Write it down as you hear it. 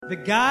The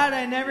God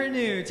I Never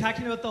Knew,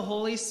 talking about the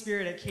Holy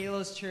Spirit at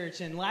Kalos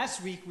Church. And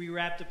last week we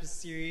wrapped up a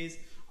series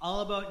all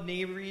about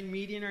neighboring,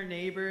 meeting our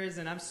neighbors.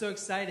 And I'm so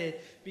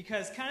excited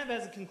because kind of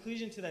as a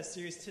conclusion to that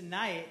series,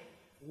 tonight,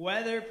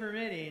 weather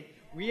permitting,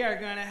 we are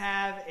going to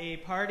have a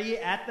party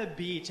at the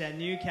beach at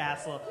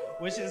Newcastle,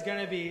 which is going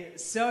to be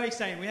so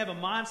exciting. We have a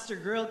monster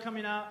grill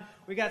coming out.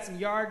 We got some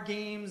yard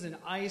games and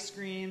ice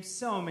cream,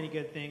 so many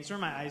good things. Where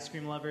are my ice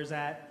cream lovers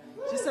at?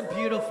 Just a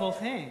beautiful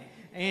thing.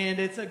 And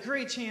it's a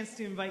great chance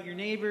to invite your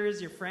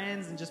neighbors, your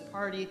friends, and just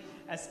party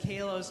as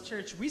Kalos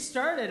Church. We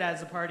started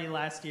as a party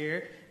last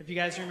year, if you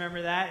guys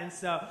remember that. And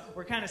so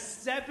we're kind of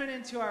stepping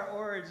into our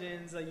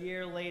origins a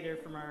year later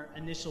from our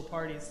initial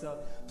party.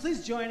 So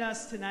please join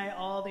us tonight.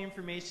 All the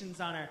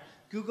information's on our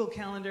Google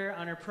Calendar,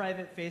 on our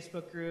private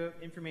Facebook group.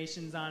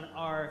 Information's on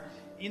our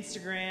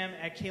Instagram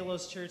at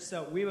Kalos Church.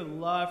 So we would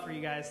love for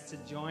you guys to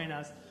join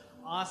us.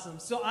 Awesome.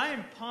 So I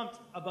am pumped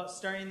about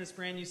starting this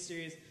brand new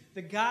series,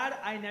 The God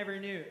I Never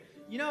Knew.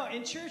 You know,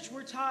 in church,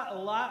 we're taught a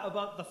lot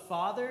about the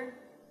Father.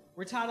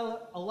 We're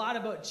taught a lot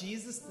about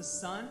Jesus, the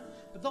Son.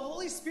 But the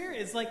Holy Spirit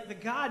is like the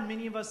God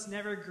many of us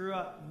never grew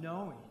up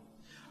knowing.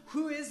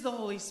 Who is the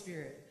Holy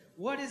Spirit?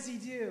 What does he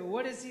do?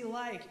 What is he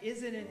like?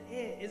 Is it an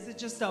it? Is it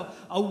just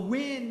a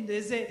wind?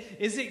 Is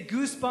it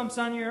goosebumps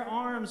on your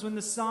arms when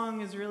the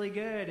song is really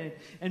good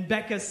and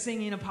Becca's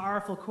singing a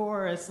powerful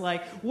chorus?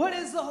 Like, what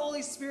is the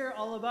Holy Spirit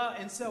all about?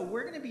 And so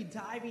we're going to be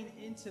diving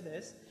into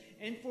this.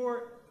 And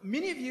for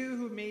many of you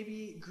who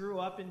maybe grew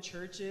up in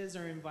churches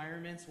or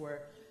environments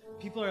where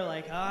people are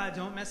like,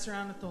 don't mess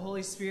around with the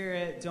Holy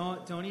Spirit.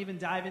 Don't even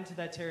dive into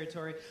that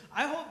territory.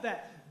 I hope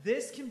that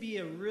this can be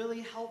a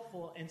really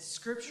helpful and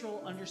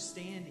scriptural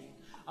understanding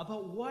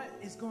about what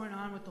is going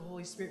on with the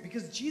Holy Spirit,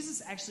 because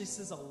Jesus actually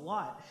says a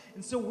lot.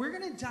 And so we're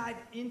going to dive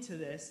into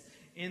this.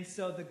 And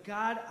so the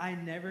God I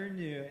Never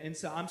Knew. And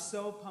so I'm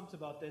so pumped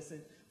about this.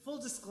 And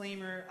full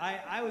disclaimer,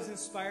 I was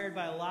inspired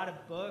by a lot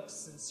of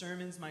books and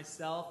sermons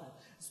myself, and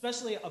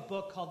especially a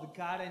book called The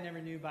God I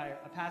Never Knew by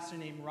a pastor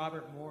named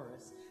Robert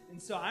Morris.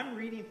 And so I'm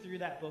reading through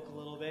that book a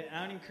little bit, and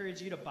I would encourage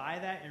you to buy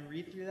that and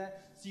read through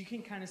that so you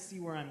can kind of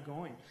see where I'm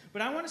going.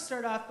 But I want to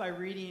start off by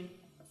reading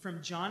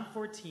from John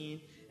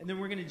 14, and then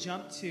we're going to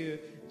jump to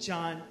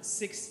John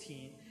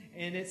 16.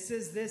 And it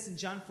says this in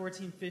John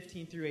 14,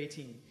 15 through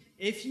 18.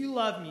 If you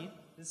love me,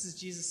 this is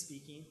Jesus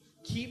speaking,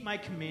 keep my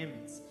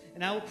commandments,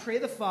 and I will pray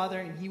the Father,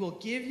 and he will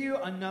give you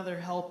another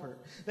helper,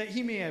 that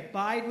he may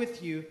abide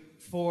with you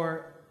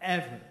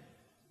forever.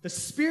 The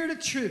Spirit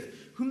of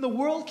truth, whom the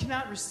world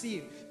cannot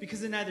receive,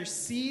 because it neither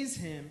sees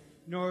him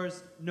nor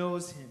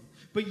knows him.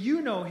 But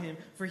you know him,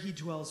 for he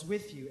dwells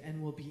with you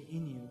and will be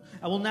in you.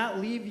 I will not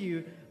leave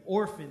you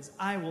orphans.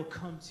 I will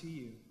come to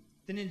you.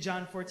 Then in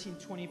John 14,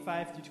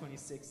 25 through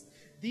 26,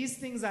 these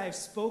things I have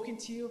spoken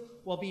to you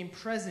while being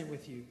present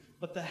with you.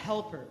 But the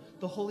Helper,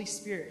 the Holy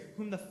Spirit,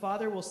 whom the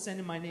Father will send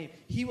in my name,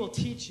 he will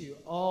teach you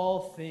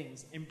all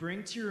things and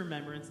bring to your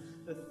remembrance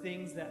the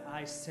things that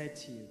I said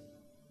to you.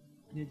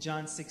 And in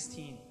John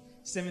 16,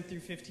 7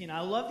 through 15.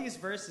 I love these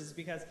verses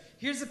because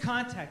here's the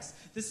context.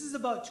 This is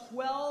about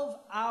 12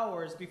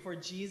 hours before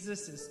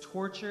Jesus is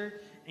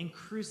tortured and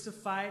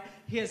crucified.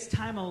 He has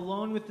time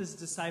alone with his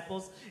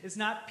disciples. It's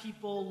not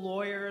people,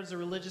 lawyers, or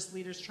religious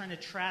leaders trying to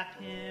trap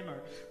him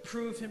or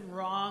prove him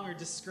wrong or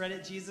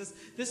discredit Jesus.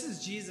 This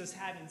is Jesus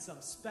having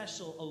some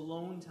special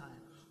alone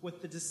time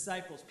with the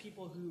disciples,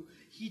 people who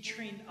he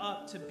trained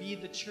up to be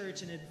the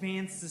church and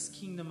advance this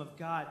kingdom of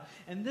God.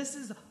 And this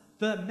is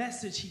the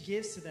message he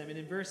gives to them. And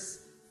in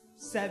verse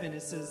 7,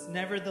 it says,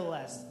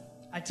 nevertheless,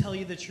 I tell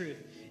you the truth.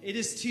 It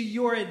is to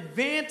your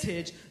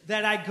advantage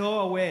that I go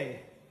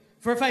away.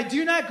 For if I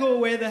do not go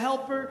away, the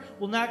Helper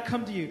will not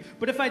come to you.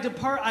 But if I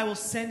depart, I will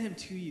send him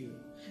to you.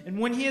 And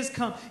when he has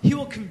come, he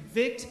will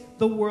convict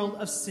the world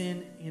of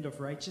sin and of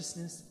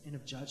righteousness and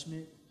of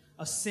judgment.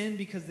 Of sin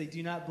because they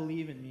do not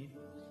believe in me.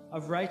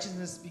 Of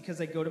righteousness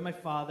because I go to my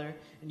Father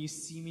and you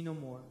see me no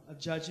more. Of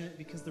judgment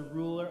because the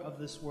ruler of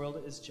this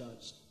world is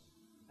judged.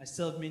 I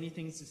still have many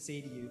things to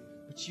say to you,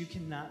 but you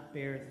cannot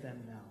bear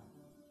them now.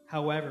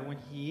 However, when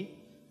he,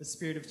 the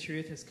Spirit of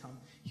truth, has come,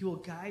 he will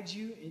guide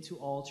you into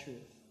all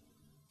truth.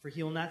 For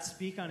he will not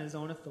speak on his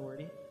own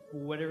authority, but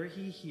whatever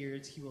he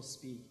hears, he will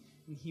speak,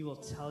 and he will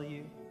tell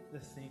you the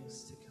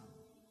things to come.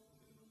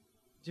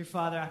 Dear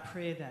Father, I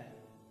pray that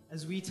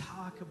as we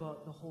talk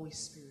about the Holy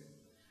Spirit,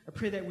 I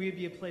pray that we would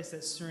be a place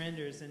that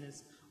surrenders and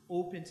is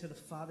open to the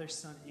Father,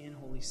 Son, and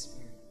Holy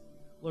Spirit.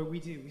 Lord, we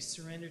do. We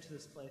surrender to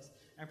this place.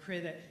 I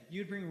pray that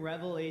you'd bring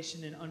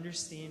revelation and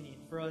understanding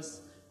for us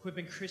who have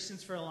been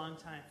Christians for a long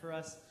time, for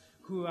us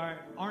who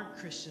aren't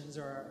Christians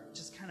or are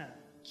just kind of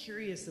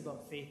curious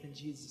about faith in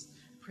Jesus.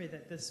 I pray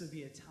that this would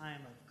be a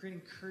time of great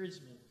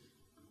encouragement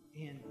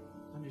and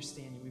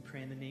understanding. We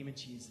pray in the name of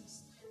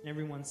Jesus. And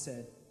everyone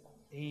said,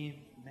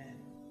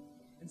 amen.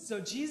 And so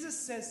Jesus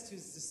says to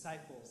his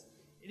disciples,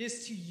 it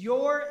is to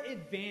your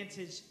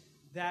advantage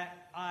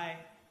that I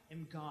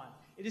am gone.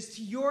 It is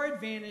to your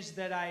advantage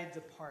that I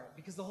depart,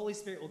 because the Holy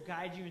Spirit will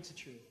guide you into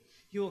truth.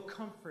 He will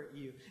comfort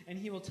you, and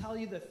he will tell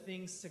you the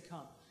things to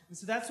come. And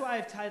so that's why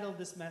I've titled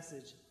this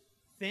message,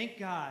 Thank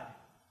God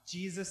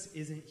Jesus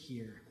isn't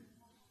here.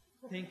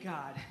 Thank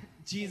God,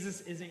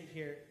 Jesus isn't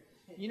here.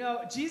 You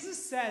know,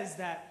 Jesus says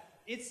that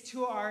it's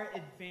to our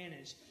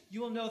advantage.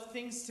 You will know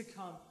things to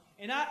come.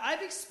 And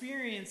I've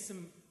experienced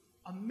some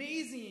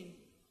amazing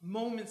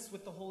moments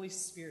with the Holy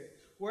Spirit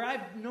where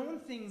I've known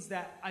things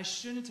that I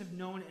shouldn't have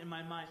known in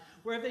my mind,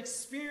 where I've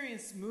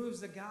experienced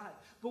moves of God.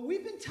 But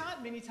we've been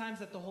taught many times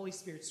that the Holy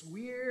Spirit's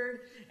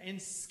weird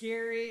and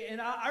scary.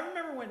 And I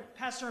remember when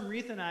Pastor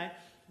Amrita and I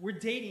were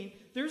dating,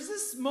 there's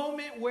this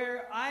moment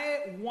where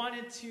I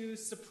wanted to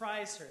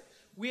surprise her.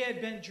 We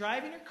had been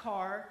driving a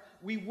car.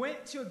 We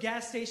went to a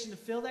gas station to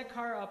fill that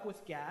car up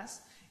with gas.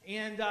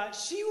 And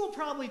she will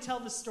probably tell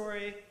the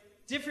story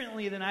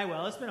differently than I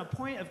will. It's been a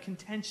point of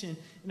contention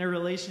in our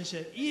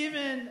relationship.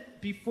 Even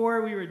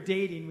before we were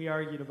dating, we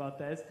argued about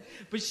this.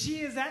 But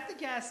she is at the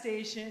gas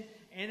station,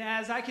 and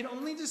as I can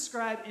only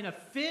describe, in a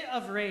fit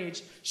of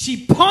rage,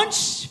 she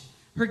punched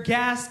her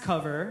gas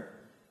cover,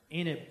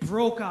 and it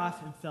broke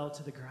off and fell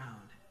to the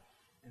ground.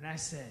 And I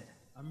said,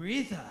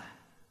 Amrita,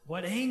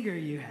 what anger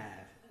you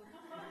have.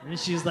 And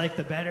she was like,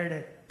 the better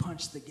to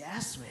punch the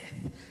gas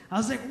with. I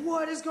was like,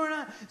 what is going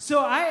on?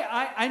 So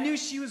I knew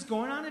she was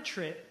going on a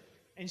trip,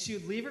 and she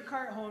would leave her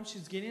car at home. She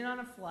was getting on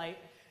a flight.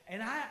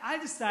 And I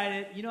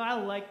decided, you know, I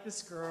like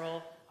this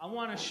girl. I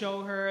want to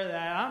show her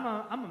that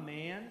I'm a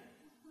man.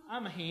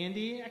 I'm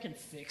handy. I can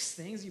fix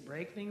things. You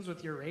break things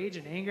with your rage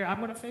and anger. I'm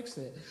going to fix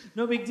it.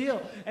 No big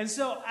deal. And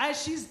so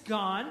as she's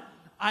gone,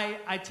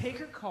 I take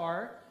her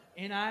car,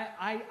 and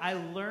I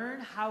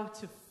learn how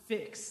to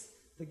fix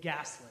the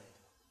gas lid.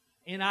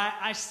 And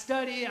I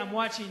study. I'm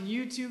watching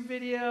YouTube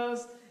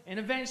videos. And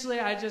eventually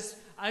I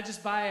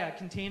just buy a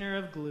container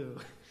of glue.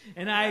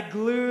 And I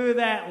glue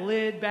that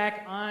lid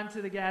back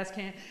onto the gas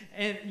can.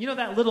 And you know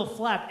that little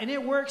flap. And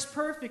it works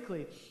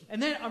perfectly.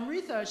 And then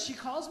Amrita, she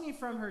calls me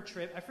from her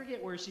trip. I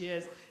forget where she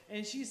is.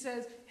 And she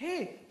says,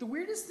 hey, the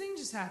weirdest thing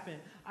just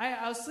happened.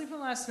 I was sleeping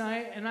last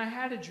night, and I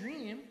had a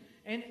dream.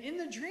 And in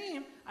the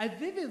dream, I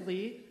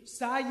vividly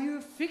saw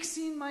you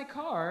fixing my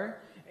car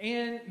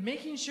and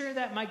making sure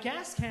that my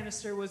gas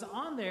canister was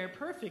on there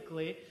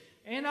perfectly.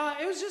 And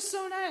it was just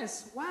so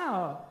nice.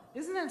 Wow,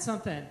 isn't that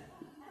something?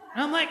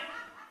 And I'm like,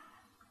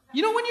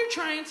 you know when you're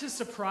trying to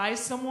surprise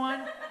someone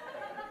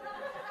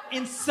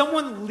and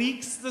someone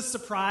leaks the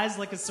surprise,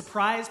 like a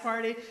surprise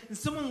party, and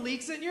someone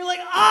leaks it, and you're like,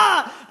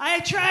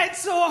 I tried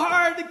so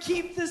hard to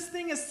keep this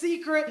thing a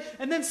secret,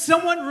 and then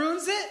someone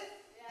ruins it?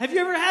 Have you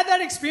ever had that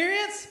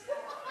experience?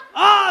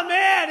 Oh,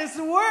 man, it's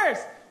the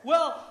worst.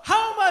 Well,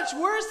 how much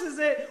worse is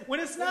it when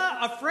it's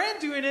not a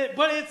friend doing it,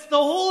 but it's the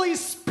Holy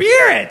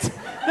Spirit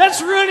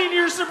that's ruining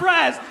your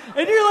surprise?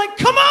 And you're like,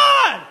 come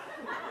on!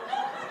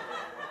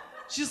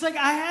 She's like,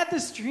 I had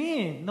this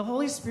dream. The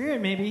Holy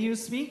Spirit, maybe he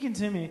was speaking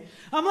to me.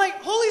 I'm like,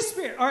 Holy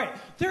Spirit, all right,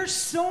 there's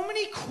so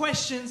many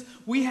questions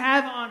we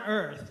have on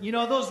earth. You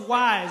know, those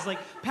whys, like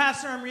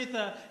Pastor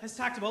Amrita has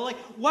talked about. Like,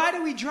 why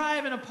do we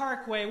drive in a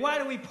parkway? Why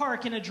do we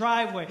park in a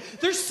driveway?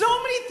 There's so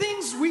many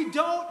things we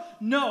don't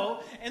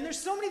know, and there's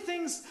so many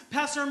things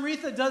Pastor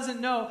Amrita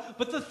doesn't know,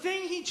 but the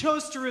thing he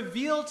chose to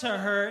reveal to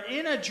her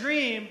in a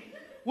dream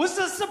was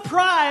a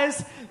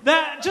surprise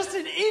that just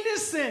an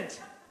innocent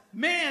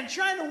man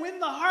trying to win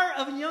the heart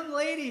of a young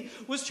lady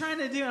was trying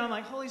to do. And I'm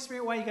like, Holy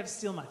Spirit, why you got to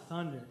steal my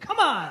thunder? Come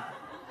on.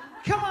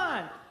 Come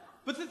on.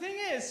 But the thing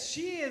is,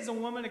 she is a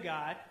woman of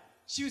God.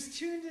 She was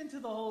tuned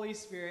into the Holy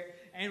Spirit.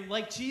 And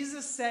like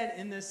Jesus said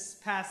in this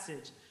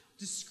passage,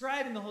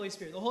 describing the Holy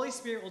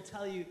Spirit will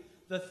tell you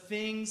the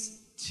things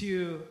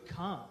to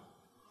come.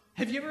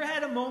 Have you ever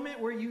had a moment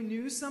where you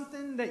knew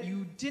something that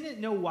you didn't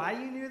know why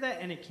you knew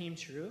that and it came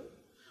true?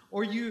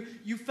 Or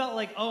you felt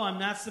like, oh, I'm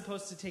not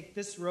supposed to take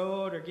this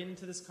road or get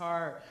into this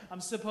car. Or I'm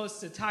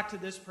supposed to talk to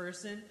this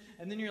person.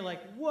 And then you're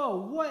like, whoa,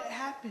 what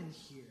happened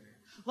here?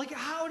 Like,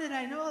 how did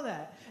I know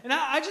that? And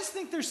I just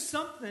think there's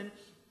something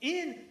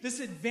in this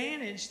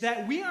advantage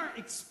that we aren't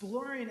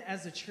exploring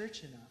as a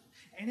church enough.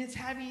 And it's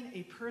having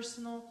a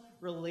personal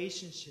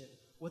relationship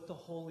with the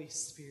Holy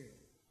Spirit.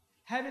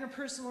 Having a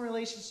personal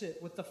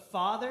relationship with the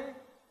Father,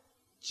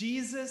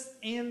 Jesus,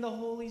 and the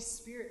Holy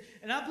Spirit.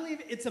 And I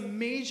believe it's a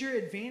major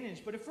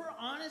advantage. But if we're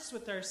honest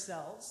with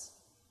ourselves,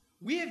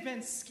 we have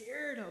been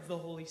scared of the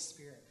Holy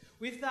Spirit.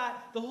 We've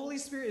thought the Holy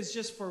Spirit is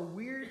just for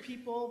weird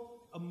people,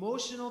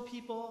 emotional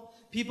people,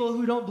 people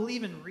who don't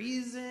believe in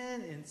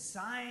reason and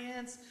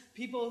science,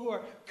 people who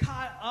are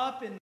caught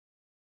up in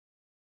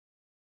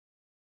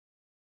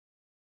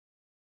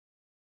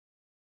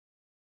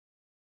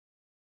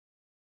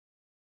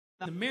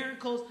the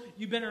miracles.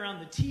 You've been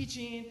around the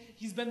teaching.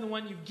 He's been the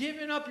one you've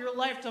given up your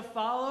life to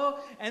follow.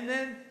 And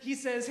then he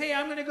says, hey,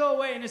 I'm going to go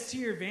away, and it's to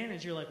your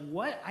advantage. You're like,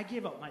 what? I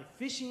gave up my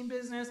fishing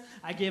business.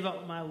 I gave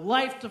up my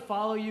life to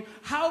follow you.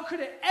 How could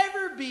it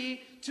ever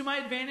be to my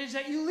advantage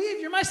that you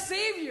leave? You're my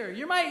Savior.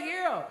 You're my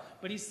hero.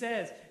 But he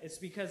says, it's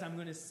because I'm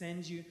going to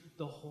send you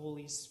the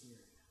Holy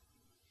Spirit.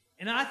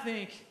 And I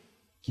think,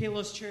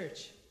 Kalos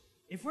Church,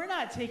 if we're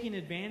not taking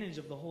advantage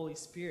of the Holy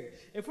Spirit,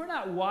 if we're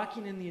not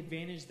walking in the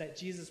advantage that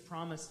Jesus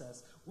promised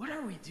us, what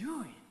are we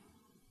doing?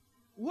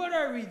 What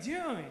are we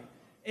doing?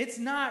 It's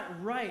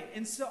not right.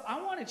 And so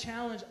I want to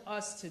challenge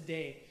us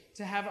today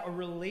to have a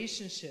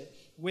relationship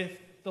with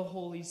the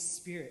Holy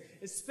Spirit,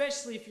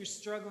 especially if you're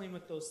struggling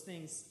with those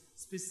things.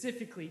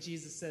 Specifically,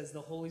 Jesus says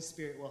the Holy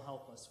Spirit will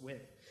help us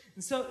with.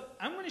 And so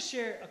I'm going to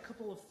share a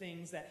couple of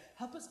things that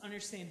help us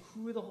understand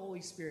who the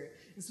Holy Spirit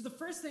is. And so the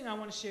first thing I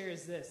want to share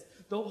is this.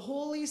 The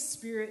Holy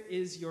Spirit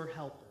is your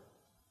helper.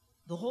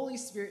 The Holy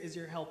Spirit is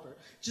your helper.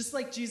 Just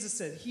like Jesus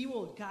said, he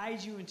will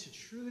guide you into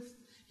truth.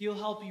 He will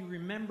help you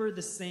remember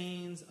the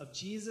sayings of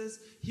Jesus.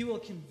 He will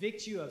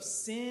convict you of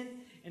sin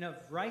and of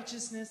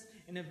righteousness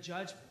and of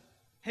judgment.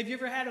 Have you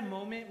ever had a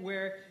moment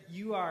where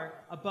you are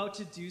about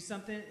to do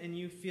something and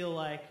you feel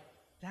like,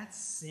 that's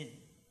sin.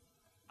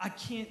 I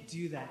can't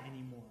do that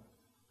anymore.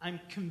 I'm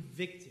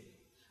convicted.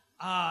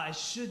 I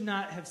should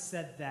not have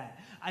said that.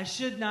 I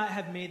should not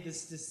have made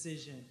this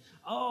decision.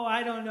 Oh,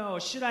 I don't know.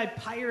 Should I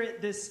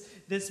pirate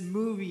this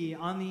movie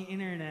on the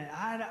internet?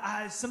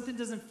 Something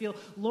doesn't feel...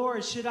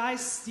 Lord, should I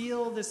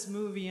steal this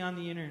movie on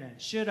the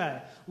internet? Should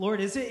I?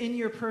 Lord, is it in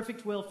your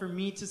perfect will for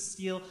me to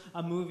steal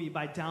a movie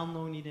by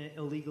downloading it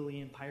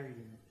illegally and pirating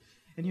it?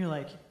 And you're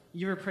like,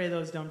 you ever pray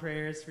those dumb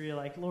prayers where you're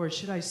like, Lord,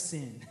 should I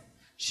sin?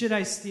 Should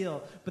I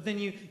steal? But then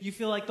you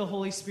feel like the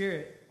Holy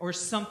Spirit or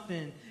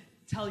something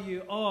tell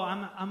you, oh,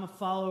 I'm a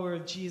follower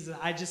of Jesus.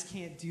 I just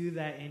can't do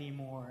that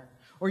anymore.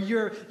 Or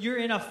you're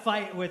in a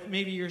fight with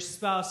maybe your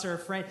spouse or a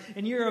friend,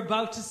 and you're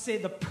about to say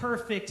the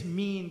perfect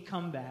mean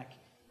comeback.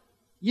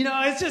 You know,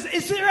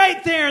 it's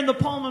right there in the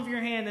palm of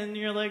your hand, and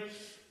you're like,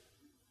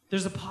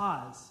 there's a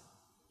pause.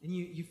 And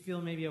you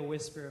feel maybe a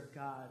whisper of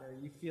God, or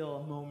you feel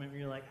a moment where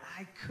you're like,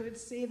 I could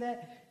say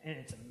that, and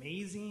it's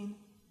amazing.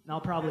 And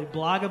I'll probably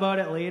blog about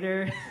it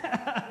later.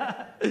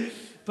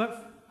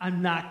 But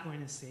I'm not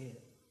going to say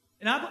it.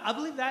 And I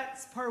believe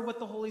that's part of what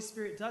the Holy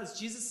Spirit does.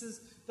 Jesus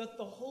says that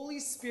the Holy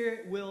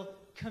Spirit will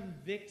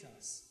convict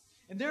us.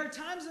 And there are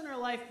times in our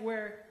life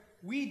where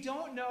we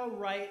don't know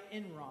right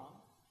and wrong.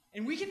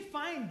 And we can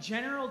find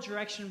general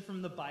direction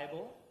from the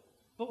Bible.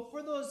 But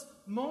for those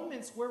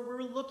moments where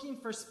we're looking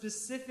for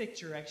specific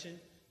direction,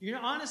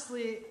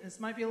 honestly, this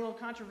might be a little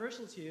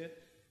controversial to you,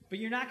 but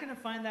you're not going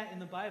to find that in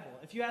the Bible.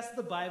 If you ask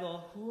the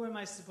Bible, who am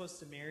I supposed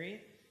to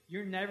marry?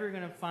 You're never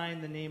going to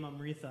find the name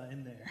Amrita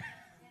in there.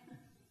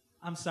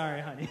 I'm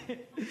sorry, honey.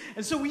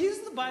 And so we use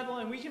the Bible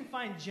and we can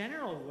find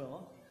general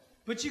will,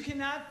 but you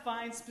cannot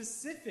find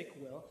specific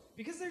will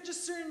because there are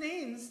just certain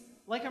names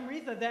like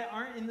Amrita that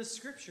aren't in the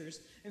scriptures.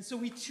 And so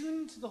we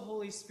tune to the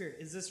Holy Spirit.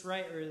 Is this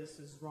right or is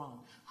this wrong?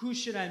 Who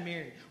should I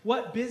marry?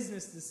 What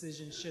business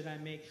decisions should I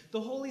make?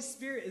 The Holy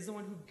Spirit is the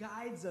one who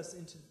guides us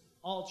into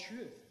all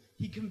truth.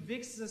 He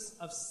convicts us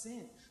of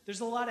sin. There's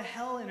a lot of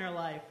hell in our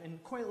life,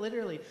 and quite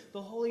literally,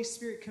 the Holy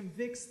Spirit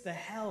convicts the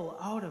hell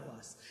out of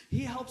us. He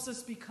helps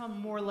us become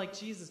more like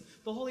Jesus.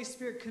 The Holy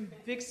Spirit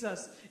convicts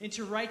us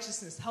into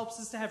righteousness, helps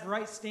us to have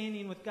right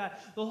standing with God.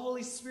 The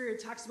Holy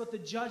Spirit talks about the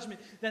judgment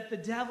that the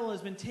devil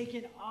has been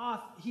taken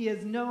off. He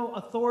has no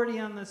authority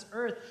on this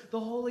earth. The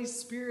Holy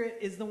Spirit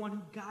is the one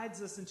who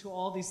guides us into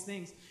all these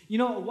things. You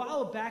know, a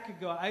while back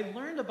ago, I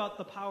learned about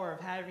the power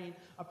of having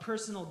a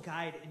personal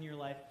guide in your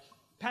life.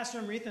 Pastor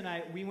Amrita and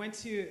I, we went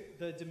to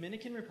the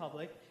Dominican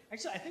Republic.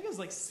 Actually, I think it was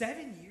like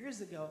 7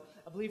 years ago,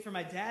 I believe, for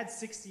my dad's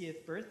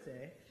 60th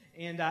birthday.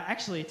 And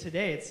actually,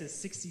 today it's his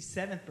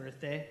 67th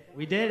birthday.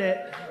 We did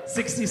it.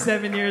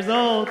 67 years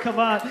old. Come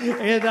on.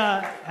 And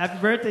happy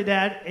birthday,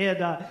 Dad.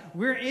 And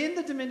we're in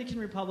the Dominican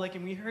Republic,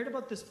 and we heard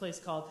about this place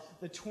called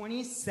the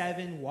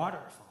 27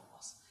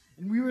 Waterfalls.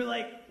 And we were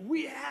like,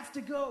 we have to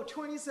go.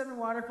 27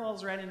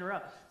 waterfalls right in a row.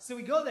 So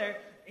we go there,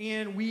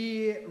 and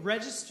we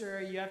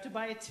register. You have to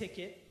buy a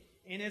ticket.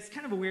 And it's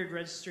kind of a weird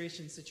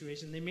registration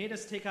situation. They made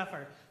us take off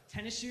our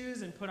tennis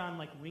shoes and put on,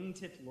 like,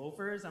 wingtip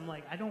loafers. I'm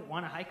like, I don't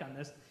want to hike on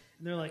this.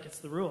 And they're like, it's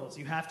the rules.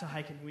 You have to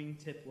hike in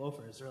wingtip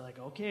loafers. We're like,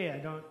 okay, I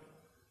don't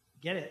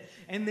get it.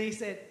 And they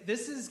said,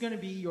 this is going to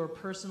be your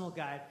personal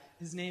guide.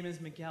 His name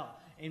is Miguel.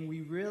 And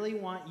we really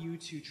want you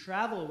to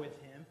travel with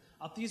him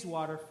up these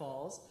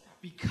waterfalls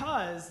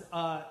because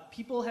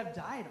people have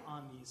died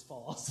on these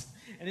falls.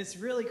 And it's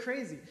really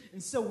crazy.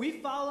 And so we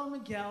follow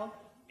Miguel.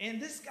 And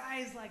this guy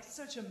is like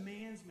such a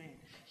man's man.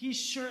 He's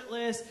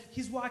shirtless.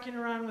 He's walking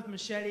around with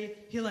machete.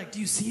 He's like, do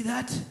you see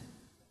that?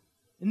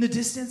 In the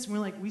distance, we're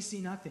like, we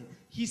see nothing.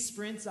 He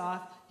sprints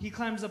off. He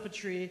climbs up a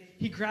tree.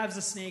 He grabs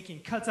a snake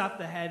and cuts off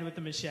the head with the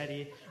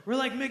machete. We're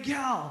like,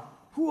 Miguel,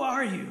 who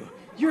are you?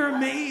 You're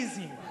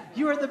amazing.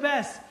 You are the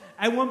best.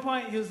 At one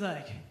point, he was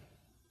like,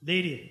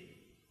 lady,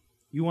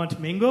 you want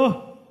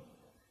mango?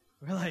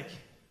 We're like,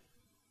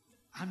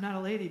 I'm not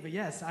a lady, but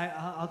yes,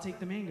 I'll take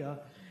the mango.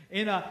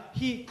 And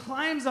he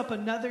climbs up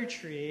another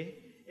tree,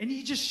 and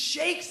he just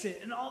shakes it,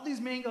 and all these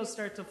mangoes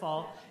start to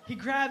fall. He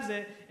grabs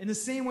it, in the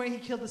same way he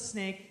killed the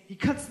snake, he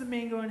cuts the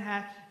mango in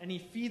half, and he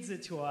feeds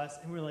it to us.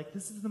 And we're like,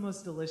 this is the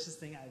most delicious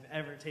thing I've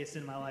ever tasted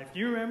in my life. Do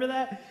you remember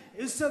that?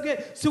 It was so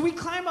good. So we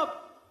climb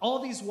up all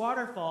these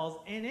waterfalls,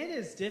 and it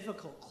is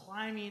difficult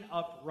climbing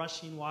up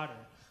rushing water.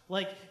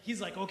 Like, he's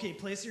like, okay,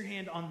 place your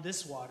hand on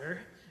this water.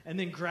 and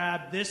then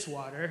grab this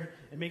water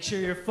and make sure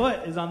your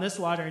foot is on this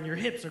water and your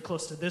hips are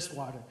close to this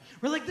water.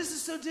 We're like, this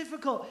is so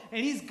difficult.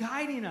 And he's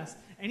guiding us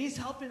and he's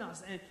helping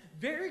us. And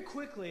very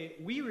quickly,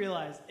 we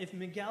realized if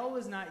Miguel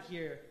was not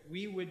here,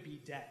 we would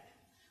be dead.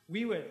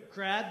 We would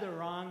grab the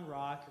wrong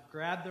rock, or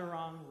grab the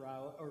wrong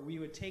route, or we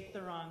would take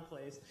the wrong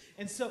place.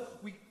 And so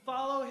we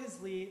follow his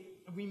lead,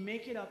 and we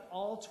make it up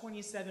all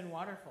 27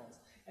 waterfalls.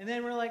 And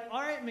then we're like,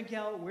 all right,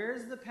 Miguel,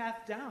 where's the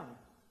path down?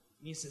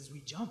 And he says, we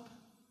jump.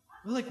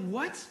 We're like,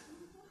 what?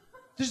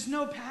 There's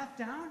no path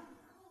down?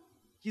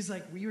 He's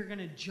like, we were going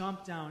to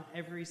jump down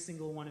every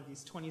single one of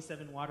these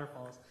 27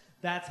 waterfalls.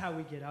 That's how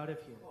we get out of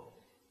here.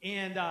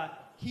 And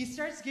he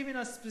starts giving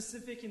us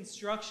specific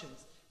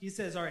instructions. He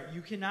says, all right,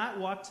 you cannot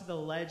walk to the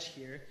ledge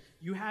here.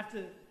 You have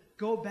to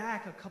go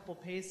back a couple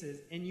paces,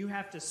 and you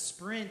have to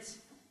sprint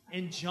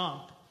and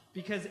jump.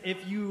 Because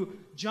if you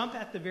jump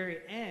at the very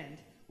end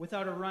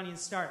without a running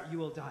start, you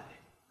will die.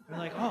 We're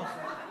like, oh,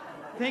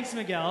 thanks,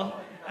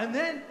 Miguel. And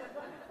then,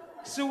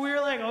 so we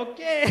were like,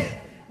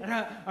 okay.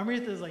 And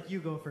Amrita's like, you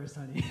go first,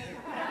 honey.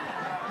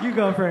 You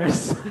go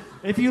first.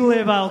 If you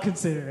live, I'll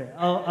consider it.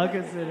 I'll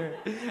consider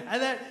it.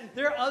 And then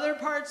there are other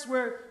parts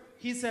where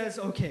he says,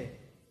 okay.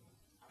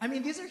 I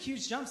mean, these are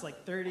huge jumps,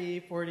 like 30,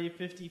 40,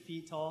 50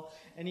 feet tall.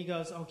 And he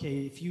goes,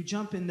 okay, if you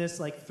jump in this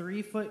like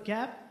 3-foot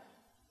gap,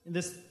 in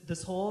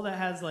this hole that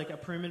has like a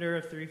perimeter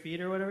of 3 feet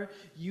or whatever,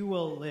 you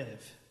will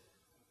live.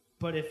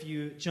 But if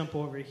you jump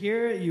over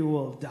here, you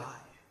will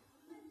die.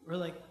 We're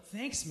like,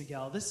 thanks,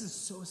 Miguel. This is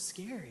so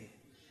scary.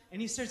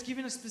 And he starts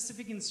giving us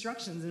specific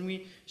instructions. And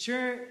we,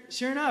 sure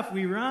enough,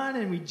 we run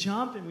and we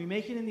jump and we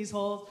make it in these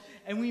holes.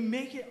 And we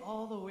make it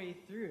all the way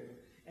through.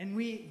 And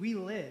we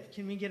live.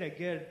 Can we get a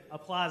good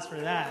applause for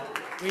that?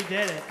 We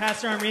did it.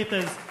 Pastor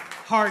Amrita's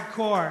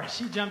hardcore.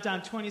 She jumped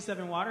down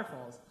 27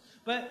 waterfalls.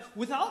 But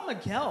without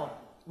Miguel,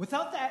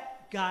 without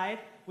that guide,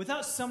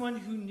 without someone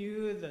who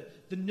knew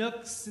the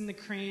nooks and the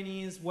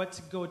crannies, what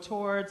to go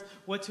towards,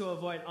 what to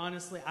avoid,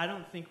 honestly, I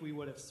don't think we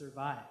would have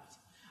survived.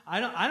 I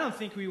don't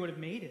think we would have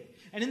made it.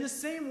 And in the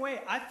same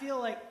way, I feel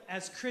like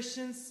as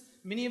Christians,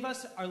 many of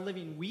us are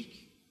living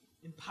weak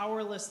and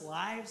powerless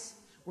lives.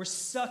 We're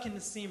stuck in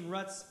the same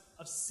ruts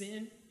of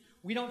sin.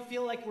 We don't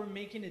feel like we're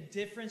making a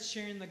difference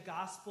sharing the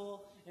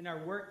gospel in our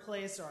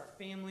workplace or our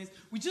families.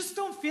 We just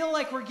don't feel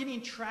like we're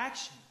getting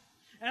traction.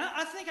 And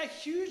I think a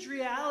huge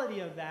reality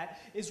of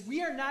that is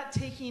we are not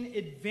taking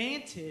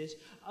advantage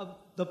of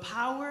the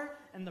power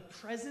and the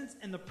presence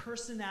and the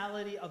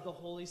personality of the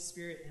Holy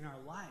Spirit in our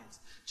lives.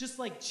 Just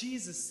like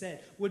Jesus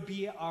said would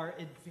be our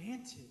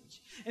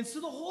advantage. And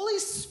so the Holy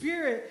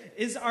Spirit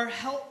is our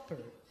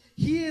helper.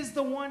 He is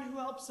the one who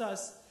helps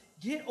us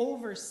get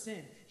over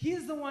sin. He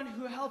is the one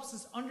who helps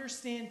us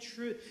understand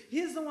truth. He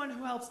is the one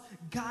who helps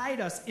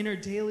guide us in our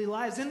daily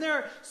lives. And there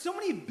are so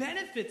many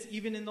benefits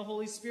even in the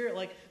Holy Spirit.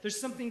 Like there's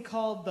something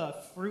called the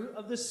fruit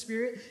of the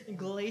Spirit in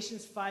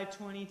Galatians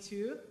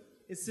 5:22.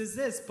 It says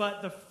this,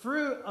 but the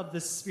fruit of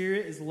the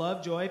Spirit is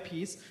love, joy,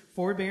 peace,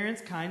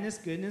 forbearance, kindness,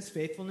 goodness,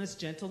 faithfulness,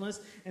 gentleness,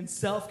 and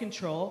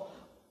self-control.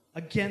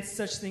 Against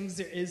such things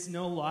there is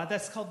no law.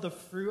 That's called the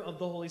fruit of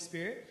the Holy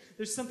Spirit.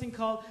 There's something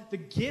called the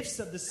gifts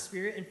of the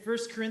Spirit. In 1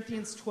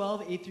 Corinthians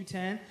 12, 8 through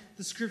 10,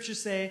 the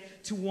scriptures say,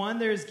 to one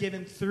there is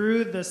given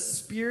through the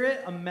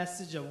Spirit a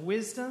message of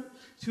wisdom,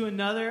 to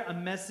another a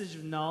message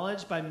of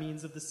knowledge by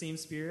means of the same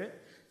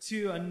Spirit,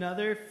 to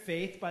another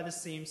faith by the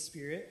same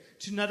Spirit,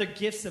 to another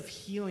gifts of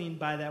healing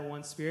by that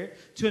one Spirit,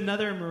 to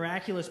another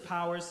miraculous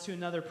powers, to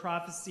another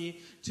prophecy,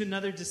 to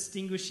another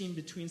distinguishing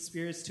between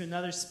spirits, to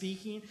another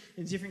speaking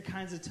in different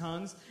kinds of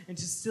tongues, and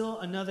to still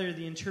another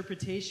the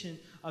interpretation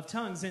of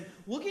tongues. And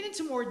we'll get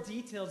into more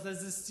details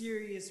as this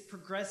series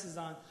progresses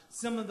on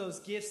some of those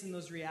gifts and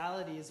those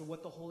realities of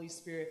what the Holy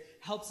Spirit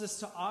helps us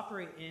to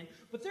operate in.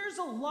 But there's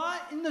a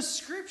lot in the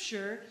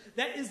scripture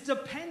that is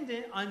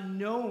dependent on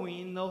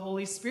knowing the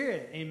Holy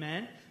Spirit.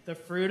 Amen? The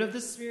fruit of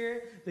the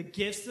Spirit, the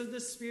gifts of the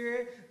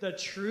Spirit, the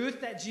truth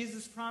that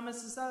Jesus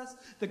promises us,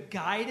 the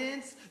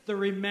guidance, the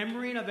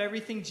remembering of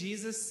everything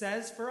Jesus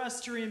says for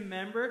us to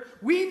remember.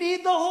 We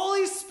need the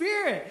Holy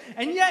Spirit.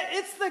 And yet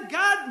it's the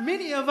God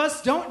many of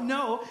us don't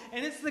know,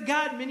 and it's the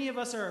God many of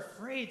us are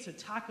afraid to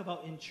talk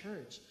about in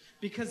church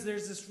because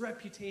there's this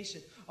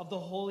reputation of the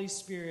Holy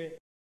Spirit.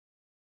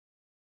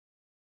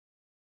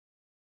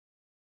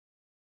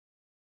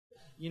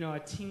 You know,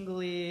 a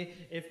tingly,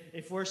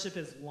 if worship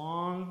is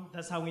long,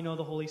 that's how we know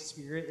the Holy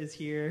Spirit is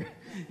here.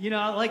 You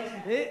know,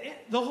 like,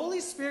 the Holy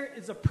Spirit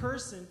is a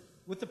person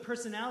with a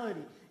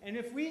personality. And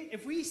if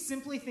we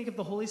simply think of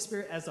the Holy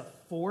Spirit as a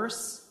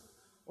force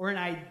or an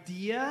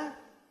idea,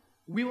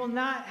 we will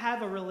not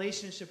have a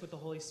relationship with the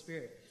Holy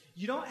Spirit.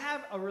 You don't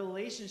have a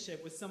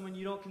relationship with someone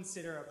you don't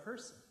consider a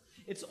person.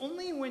 It's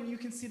only when you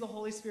can see the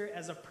Holy Spirit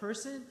as a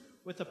person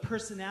with a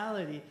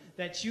personality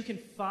that you can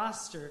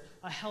foster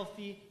a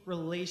healthy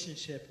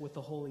relationship with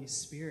the Holy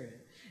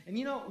Spirit. And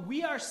you know,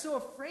 we are so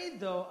afraid,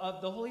 though,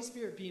 of the Holy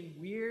Spirit being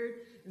weird,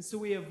 and so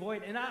we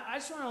avoid. And I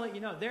just want to let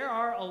you know, there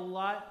are a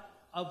lot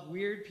of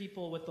weird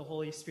people with the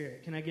Holy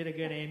Spirit. Can I get a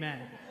good amen?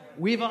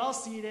 We've all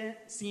seen it.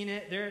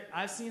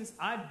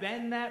 I've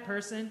been that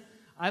person.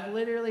 I've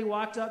literally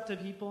walked up to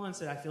people and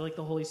said, I feel like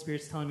the Holy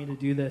Spirit's telling me to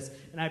do this,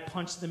 and I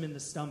punched them in the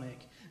stomach.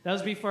 That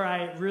was before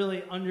I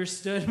really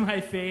understood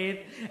my faith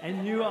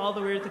and knew all the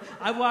weird things.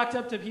 I walked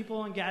up to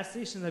people in gas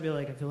stations, I'd be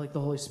like, I feel like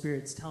the Holy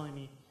Spirit's telling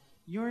me,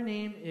 your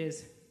name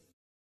is...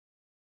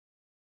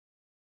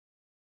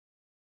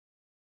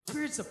 The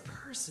Spirit's a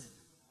person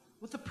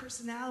with a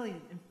personality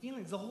and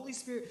feelings. The Holy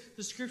Spirit,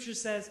 the Scripture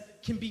says,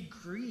 can be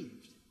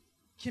grieved,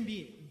 can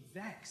be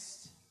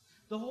vexed.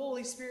 The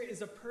Holy Spirit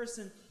is a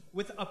person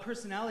with a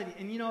personality.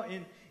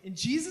 And in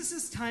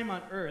Jesus' time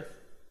on earth,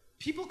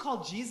 people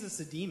called Jesus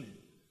a demon.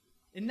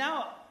 And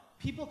now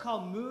people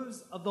call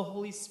moves of the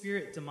Holy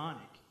Spirit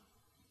demonic.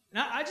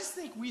 And I just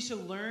think we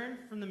should learn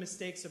from the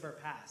mistakes of our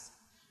past.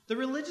 The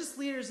religious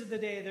leaders of the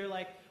day, they're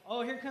like,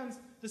 oh, here comes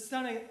the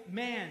Son of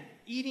Man,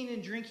 eating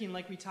and drinking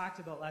like we talked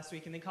about last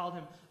week. And they called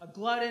him a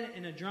glutton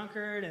and a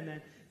drunkard. And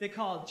then they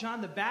called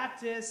John the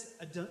Baptist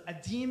a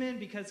demon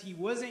because he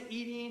wasn't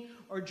eating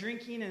or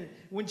drinking. And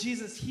when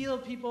Jesus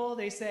healed people,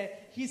 they say,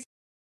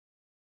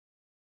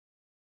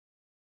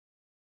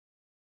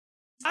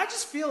 I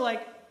just feel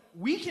like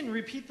we can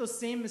repeat those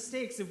same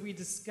mistakes if we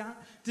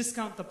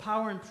discount the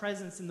power and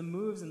presence and the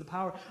moves and the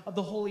power of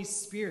the Holy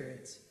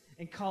Spirit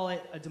and call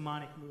it a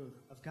demonic move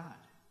of God.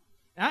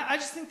 And I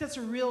just think that's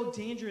a real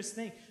dangerous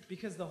thing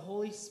because the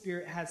Holy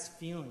Spirit has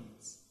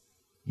feelings.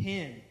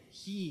 Him,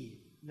 he,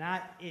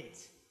 not it,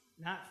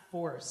 not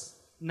force,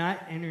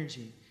 not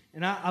energy.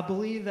 And I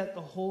believe that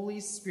the Holy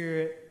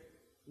Spirit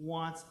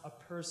wants a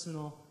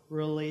personal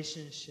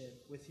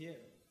relationship with you.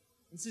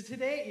 And so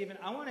today even,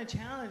 I want to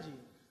challenge you.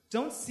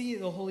 Don't see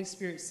the Holy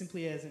Spirit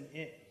simply as an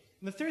it.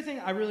 And the third thing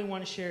I really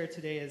want to share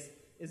today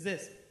is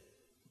this.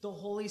 The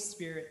Holy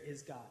Spirit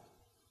is God.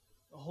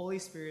 The Holy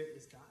Spirit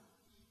is God.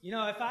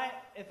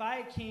 If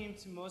I came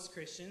to most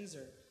Christians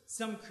or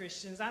some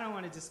Christians, I don't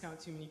want to discount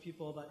too many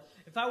people, but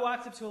if I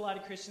walked up to a lot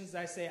of Christians,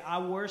 I say, I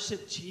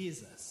worship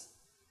Jesus.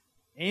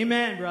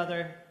 Amen,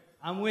 brother.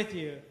 I'm with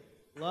you.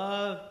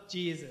 Love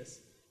Jesus.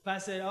 If I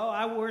said, oh,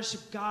 I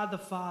worship God the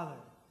Father.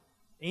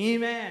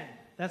 Amen.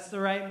 That's the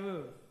right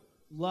move.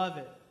 Love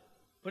it.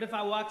 But if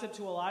I walked up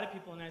to a lot of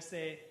people and I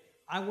say,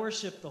 I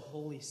worship the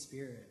Holy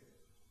Spirit,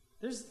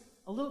 there's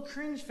a little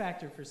cringe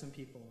factor for some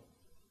people.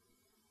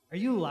 Are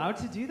you allowed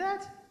to do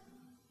that?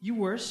 You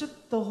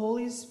worship the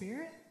Holy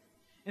Spirit?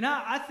 And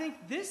I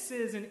think this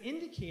is an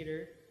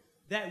indicator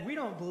that we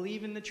don't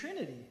believe in the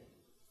Trinity.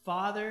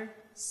 Father,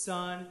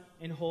 Son,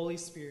 and Holy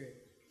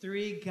Spirit.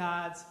 3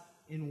 gods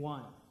in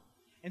one.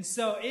 And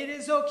so it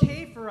is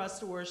okay for us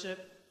to worship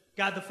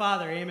God the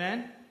Father.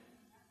 Amen?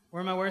 Where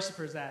are my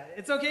worshipers at?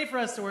 It's okay for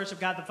us to worship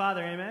God the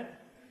Father, amen?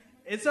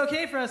 It's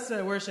okay for us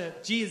to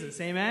worship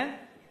Jesus, amen?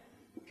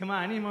 Come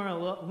on, I need a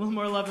little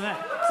more love than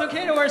that. It's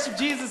okay to worship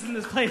Jesus in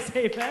this place,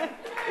 amen?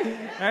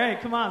 All right,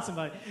 come on,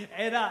 somebody.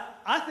 And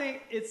I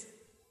think it's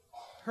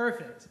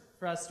perfect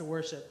for us to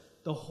worship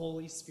the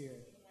Holy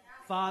Spirit.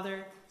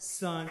 Father,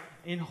 Son,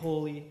 and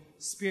Holy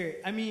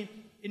Spirit. I mean,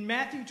 in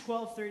Matthew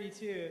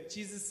 12:32,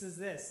 Jesus says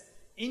this,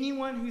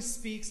 anyone who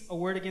speaks a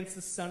word against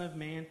the Son of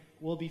Man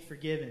will be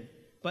forgiven.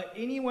 But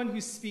anyone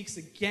who speaks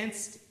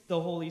against the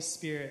Holy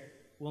Spirit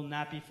will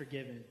not be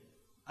forgiven,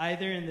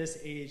 either in this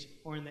age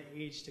or in the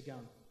age to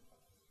come.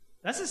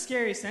 That's a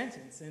scary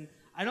sentence, and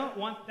I don't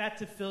want that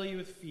to fill you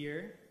with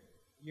fear.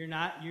 You're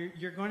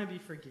going to be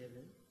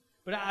forgiven.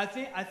 But I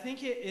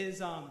think it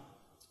is an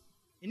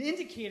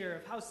indicator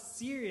of how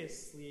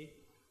seriously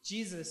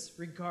Jesus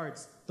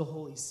regards the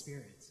Holy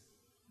Spirit.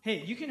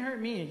 Hey, you can hurt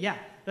me, and yeah,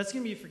 that's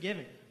going to be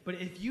forgiven. But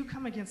if you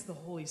come against the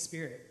Holy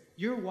Spirit,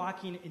 you're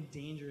walking in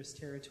dangerous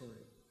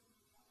territory.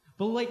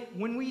 But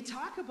when we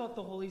talk about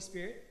the Holy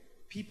Spirit,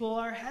 people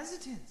are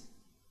hesitant.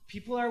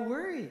 People are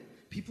worried.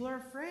 People are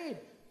afraid.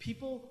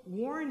 People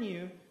warn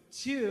you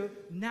to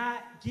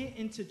not get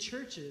into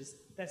churches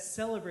that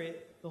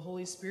celebrate the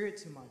Holy Spirit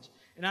too much.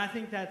 And I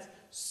think that's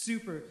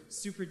super,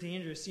 super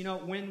dangerous.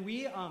 When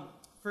we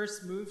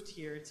first moved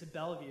here to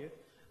Bellevue,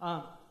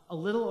 a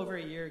little over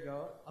a year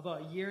ago,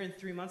 about a year and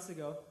 3 months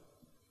ago,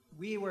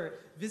 we were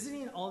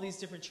visiting all these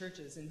different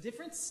churches in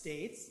different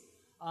states.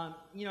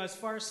 As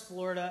far as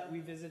Florida, we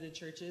visited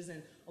churches,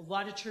 and a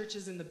lot of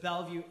churches in the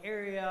Bellevue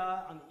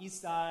area, on the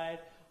east side,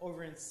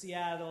 over in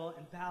Seattle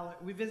and Ballard.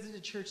 We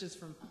visited churches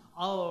from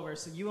all over,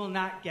 so you will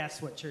not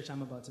guess what church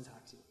I'm about to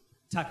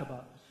talk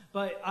about.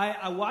 But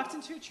I walked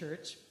into a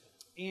church,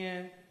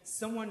 and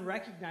someone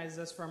recognized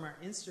us from our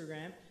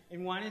Instagram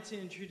and wanted to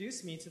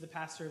introduce me to the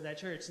pastor of that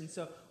church. And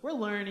so we're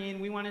learning.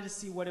 We wanted to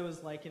see what it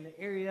was like in the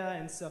area,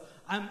 and so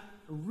I'm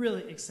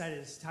really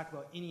excited to talk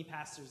about any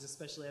pastors,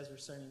 especially as we're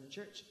starting the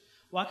church.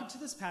 Walk up to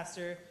this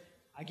pastor,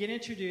 I get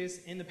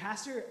introduced, and the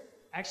pastor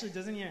actually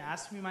doesn't even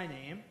ask me my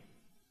name,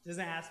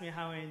 doesn't ask me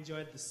how I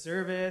enjoyed the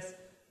service,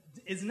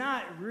 is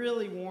not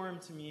really warm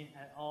to me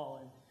at all.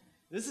 And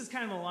this is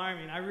kind of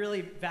alarming. I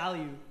really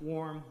value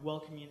warm,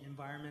 welcoming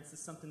environments.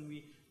 It's something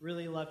we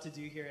really love to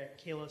do here at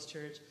Kalos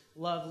Church.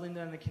 Love Linda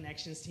and the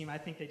Connections team. I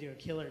think they do a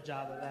killer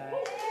job of that.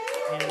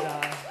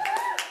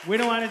 And we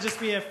don't want to just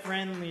be a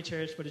friendly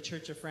church, but a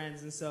church of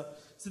friends. And so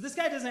this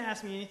guy doesn't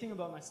ask me anything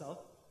about myself.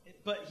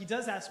 But he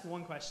does ask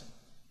one question.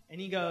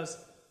 And he goes,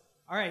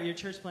 all right, you're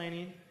church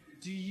planning.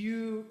 Do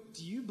you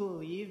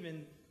believe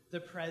in the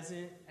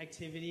present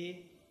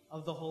activity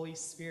of the Holy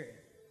Spirit?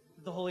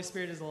 The Holy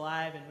Spirit is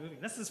alive and moving.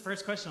 That's his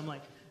first question. I'm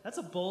like, that's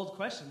a bold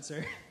question,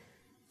 sir.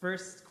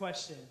 First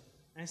question.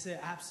 And I said,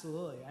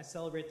 absolutely. I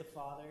celebrate the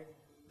Father,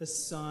 the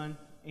Son,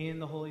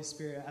 and the Holy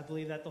Spirit. I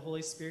believe that the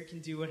Holy Spirit can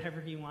do whatever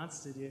he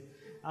wants to do.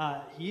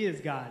 He is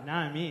God,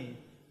 not me.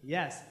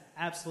 Yes,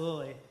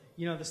 absolutely.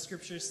 You know, the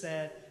scripture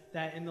said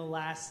that in the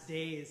last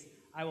days,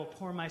 I will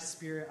pour my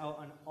Spirit out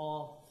on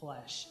all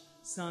flesh,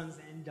 sons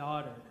and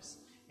daughters.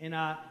 And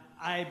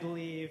I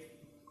believe,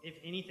 if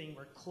anything,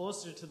 we're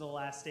closer to the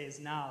last days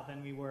now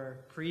than we were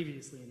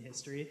previously in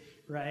history,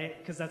 right?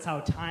 Because that's how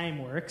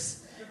time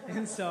works.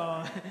 And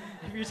so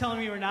if you're telling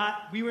me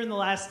we were in the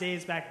last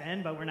days back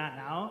then, but we're not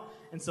now,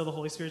 and so the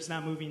Holy Spirit's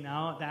not moving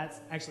now, that's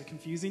actually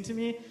confusing to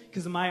me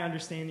because of my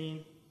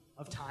understanding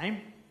of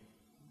time.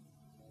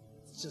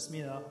 It's just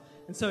me, though.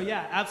 And so,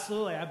 yeah,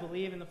 absolutely. I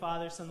believe in the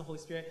Father, Son, the Holy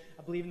Spirit.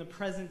 I believe in the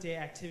present-day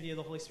activity of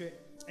the Holy Spirit.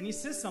 And he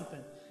says something,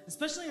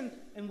 especially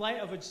in light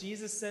of what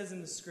Jesus says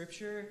in the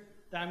Scripture,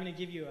 that I'm going to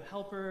give you a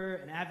helper,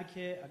 an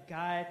advocate, a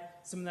guide,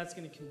 someone that's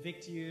going to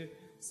convict you,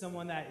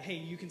 someone that, hey,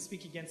 you can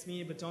speak against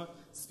me, but don't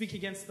speak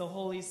against the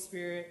Holy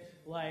Spirit.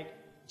 Like,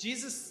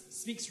 Jesus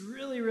speaks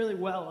really, really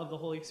well of the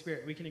Holy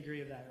Spirit. We can agree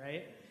with that,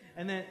 right?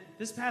 And then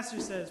this pastor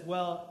says,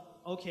 well,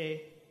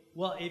 okay,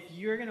 well, if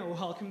you're going to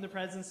welcome the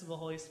presence of the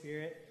Holy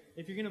Spirit,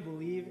 if you're going to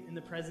believe in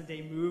the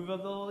present-day move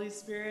of the Holy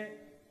Spirit,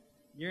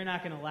 you're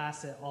not going to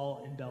last at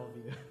all in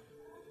Bellevue.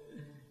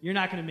 You're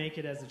not going to make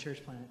it as a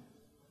church plant.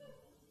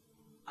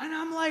 And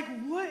I'm like,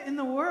 what in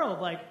the world?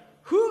 Like,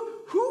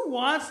 who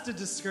wants to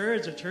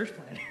discourage a church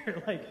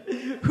planter? Like,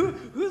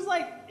 who's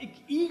like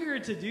eager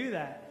to do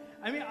that?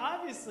 I mean,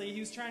 obviously, he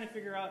was trying to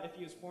figure out if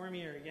he was for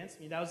me or against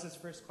me. That was his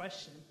first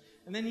question.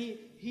 And then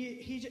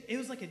it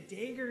was like a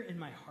dagger in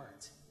my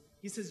heart.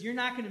 He says, you're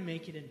not going to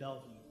make it in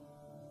Bellevue.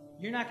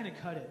 You're not going to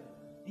cut it.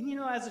 And you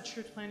know, as a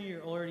church planter,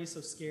 you're already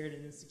so scared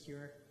and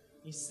insecure.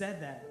 He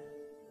said that.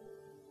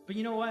 But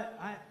you know what?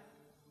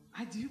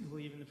 I do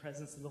believe in the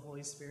presence of the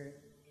Holy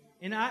Spirit.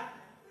 And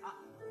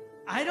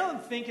I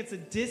don't think it's a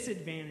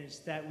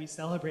disadvantage that we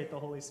celebrate the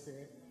Holy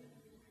Spirit.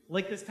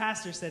 Like this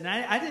pastor said, and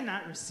I did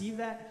not receive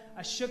that.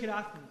 I shook it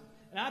off me.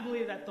 And I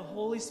believe that the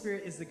Holy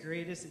Spirit is the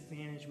greatest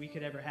advantage we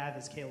could ever have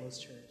as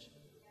Kalos Church.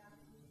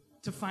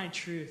 To find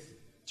truth,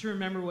 to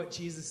remember what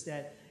Jesus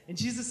said. And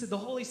Jesus said the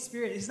Holy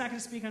Spirit, he's not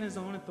going to speak on his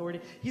own authority.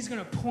 He's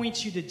going to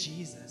point you to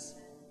Jesus.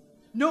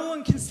 No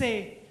one can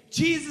say,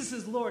 Jesus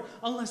is Lord,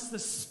 unless the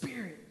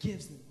Spirit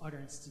gives them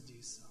utterance to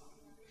do so.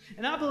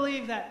 And I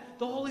believe that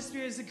the Holy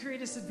Spirit is the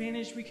greatest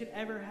advantage we could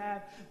ever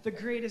have, the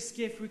greatest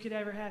gift we could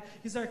ever have.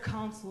 He's our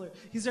counselor.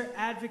 He's our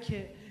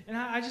advocate. And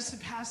I just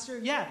said, Pastor,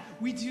 yeah,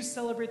 we do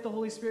celebrate the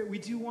Holy Spirit. We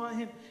do want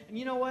him. And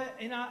you know what?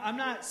 And I'm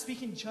not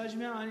speaking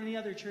judgment on any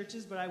other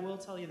churches, but I will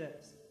tell you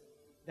this.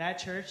 That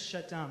church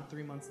shut down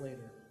 3 months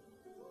later.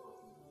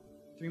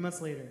 3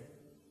 months later.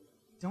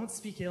 Don't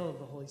speak ill of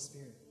the Holy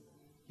Spirit.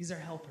 He's our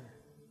helper.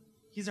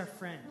 He's our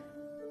friend.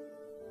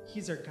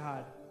 He's our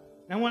God.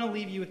 And I want to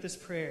leave you with this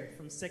prayer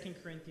from 2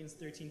 Corinthians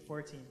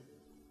 13:14.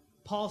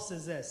 Paul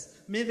says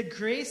this, may the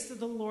grace of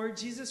the Lord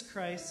Jesus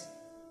Christ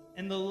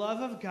and the love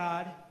of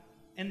God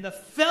and the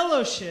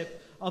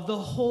fellowship of the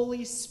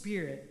Holy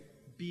Spirit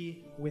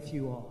be with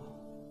you all.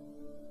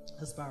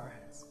 Let's bow our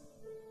heads.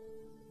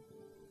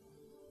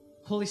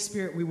 Holy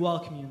Spirit, we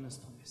welcome you in this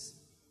place.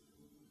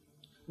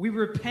 We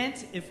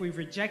repent if we've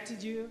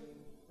rejected you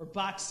or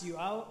boxed you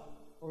out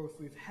or if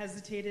we've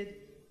hesitated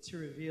to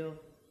reveal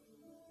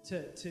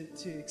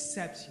to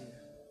accept you.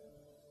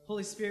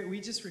 Holy Spirit,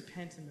 we just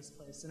repent in this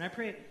place. And I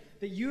pray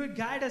that you would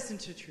guide us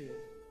into truth.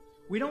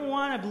 We don't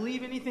want to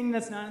believe anything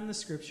that's not in the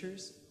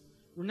scriptures.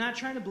 We're not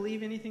trying to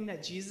believe anything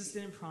that Jesus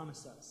didn't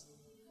promise us.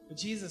 But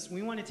Jesus,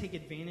 we want to take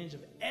advantage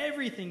of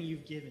everything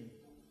you've given.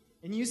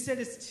 And you said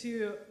it's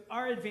to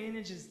our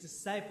advantage as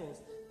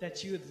disciples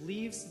that you would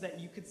leave so that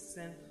you could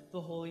send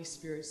the Holy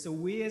Spirit. So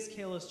we as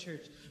Kalos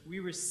Church, we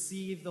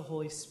receive the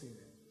Holy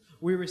Spirit.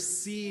 We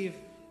receive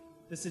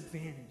this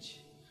advantage.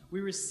 We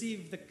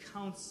receive the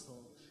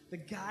counsel, the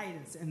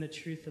guidance, and the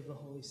truth of the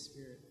Holy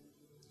Spirit.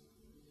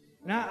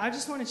 And I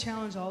just want to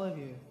challenge all of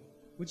you.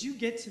 Would you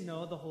get to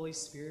know the Holy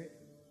Spirit?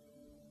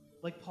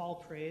 Like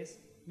Paul prays,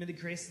 may the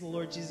grace of the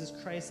Lord Jesus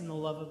Christ and the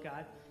love of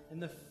God and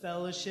the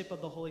fellowship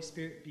of the Holy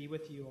Spirit be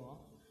with you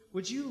all.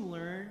 Would you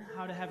learn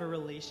how to have a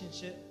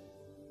relationship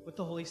with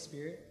the Holy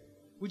Spirit?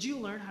 Would you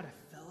learn how to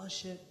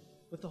fellowship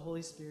with the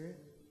Holy Spirit?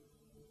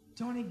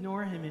 Don't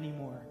ignore him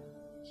anymore.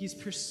 He's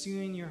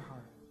pursuing your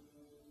heart.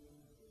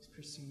 He's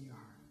pursuing your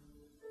heart.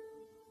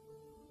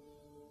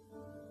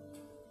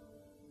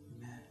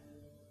 Amen.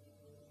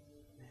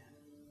 Amen.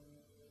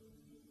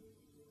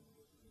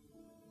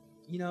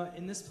 You know,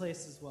 in this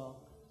place as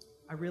well,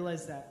 I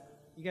realize that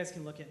you guys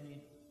can look at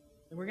me,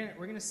 and we're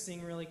gonna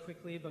sing really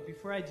quickly. But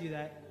before I do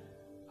that,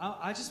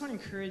 I just want to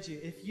encourage you.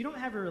 If you don't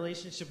have a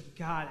relationship with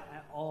God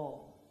at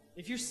all,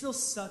 if you're still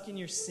stuck in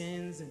your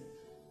sins and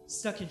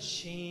stuck in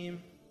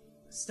shame,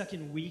 stuck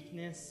in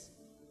weakness,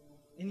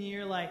 and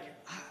you're like,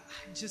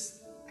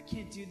 I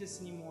can't do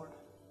this anymore.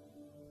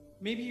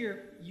 Maybe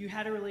you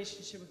had a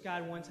relationship with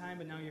God one time,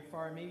 but now you're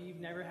far. Maybe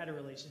you've never had a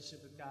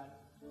relationship with God.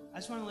 I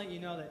just want to let you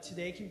know that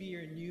today can be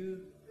your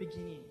new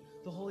beginning.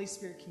 The Holy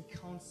Spirit can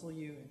counsel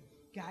you and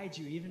guide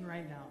you even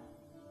right now.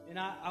 And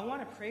I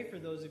want to pray for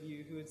those of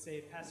you who would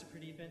say, Pastor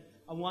Pradeepan,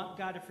 I want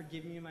God to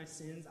forgive me of my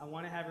sins. I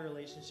want to have a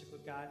relationship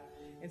with God.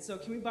 And so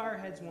can we bow our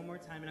heads one more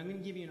time? And I'm going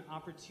to give you an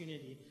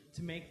opportunity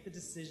to make the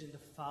decision to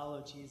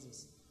follow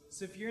Jesus.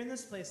 So if you're in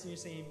this place and you're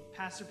saying,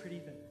 Pastor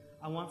Pradeepan,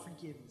 I want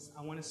forgiveness.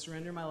 I want to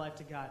surrender my life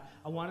to God.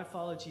 I want to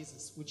follow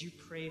Jesus. Would you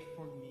pray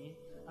for me?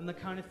 On the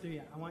count of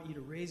 3, I want you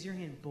to raise your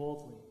hand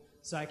boldly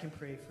so I can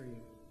pray for you.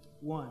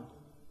 1,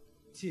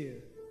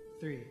 2,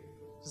 3.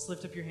 Just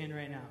lift up your hand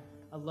right now.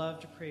 I'd love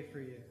to pray for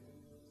you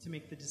to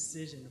make the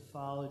decision to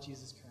follow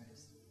Jesus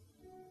Christ.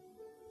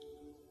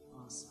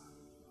 Awesome.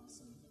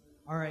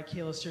 All right,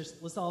 Kalos Church,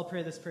 let's all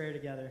pray this prayer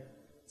together.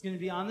 It's going to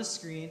be on the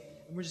screen,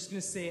 and we're just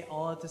going to say it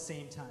all at the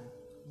same time.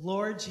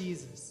 Lord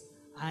Jesus,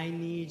 I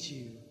need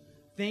you.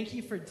 Thank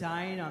you for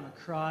dying on the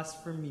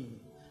cross for me.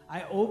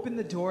 I open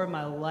the door of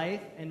my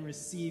life and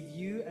receive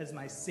you as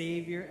my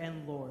Savior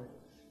and Lord.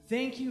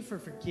 Thank you for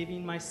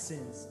forgiving my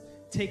sins.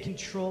 Take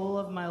control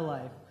of my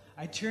life.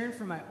 I turn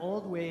from my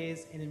old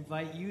ways and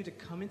invite you to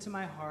come into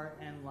my heart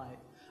and life.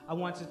 I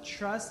want to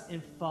trust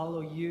and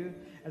follow you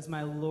as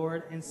my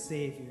Lord and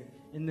Savior.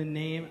 In the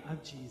name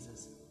of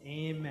Jesus,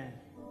 amen.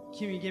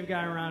 Can we give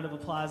God a round of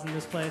applause in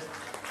this place?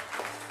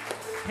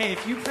 Hey,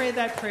 if you prayed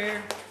that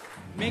prayer,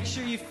 make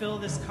sure you fill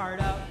this card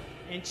out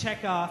and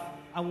check off,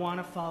 I want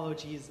to follow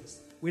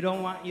Jesus. We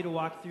don't want you to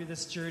walk through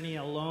this journey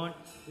alone.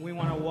 We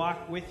want to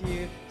walk with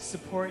you,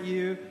 support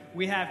you.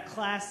 We have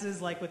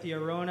classes like with the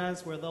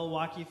Aronas where they'll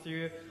walk you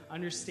through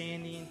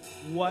understanding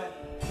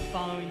what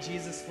following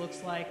Jesus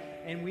looks like.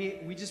 And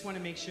we just want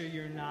to make sure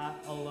you're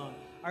not alone.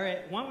 All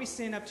right, why don't we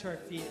stand up to our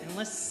feet and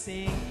let's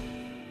sing,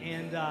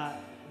 and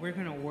we're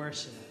going to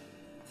worship.